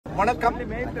Vanakkam.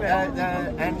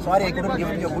 And sorry, I couldn't give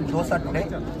you a good dosa today.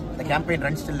 The campaign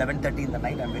runs till 11:30 in the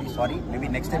night. I'm very sorry. Maybe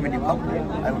next time when you come,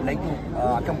 I would like to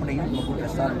accompany you to a good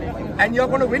restaurant. And you're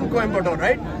going to win Coimbatore,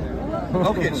 right?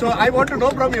 Okay, so I want to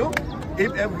know from you,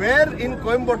 where in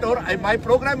Coimbatore, my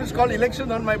program is called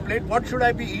Election on My Plate. What should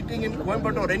I be eating in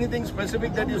Coimbatore? Anything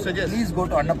specific that you suggest? Please go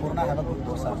to Annapurna, have a good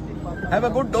dosa. Have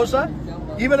a good dosa?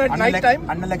 Even at night time?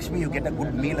 Annalakshmi, you get a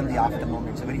good meal in the afternoon.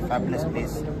 It's a very fabulous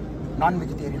place.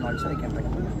 Non-vegetarian also, I can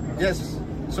recommend. Yes.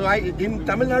 So in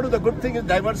Tamil Nadu, the good thing is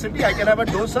diversity. I can have a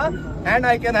dosa and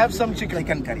I can have some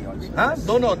chicken curry also.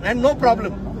 Huh? No, and no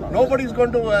problem. Nobody's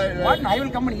going to... What? I will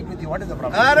come and eat with you. What is the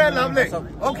problem? Lovely.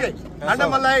 Okay.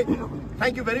 Annamalai,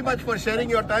 thank you very much for sharing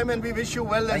your time, and we wish you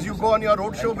well as you go on your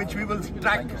roadshow, which we will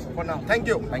track for now. Thank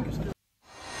you. Thank you, sir.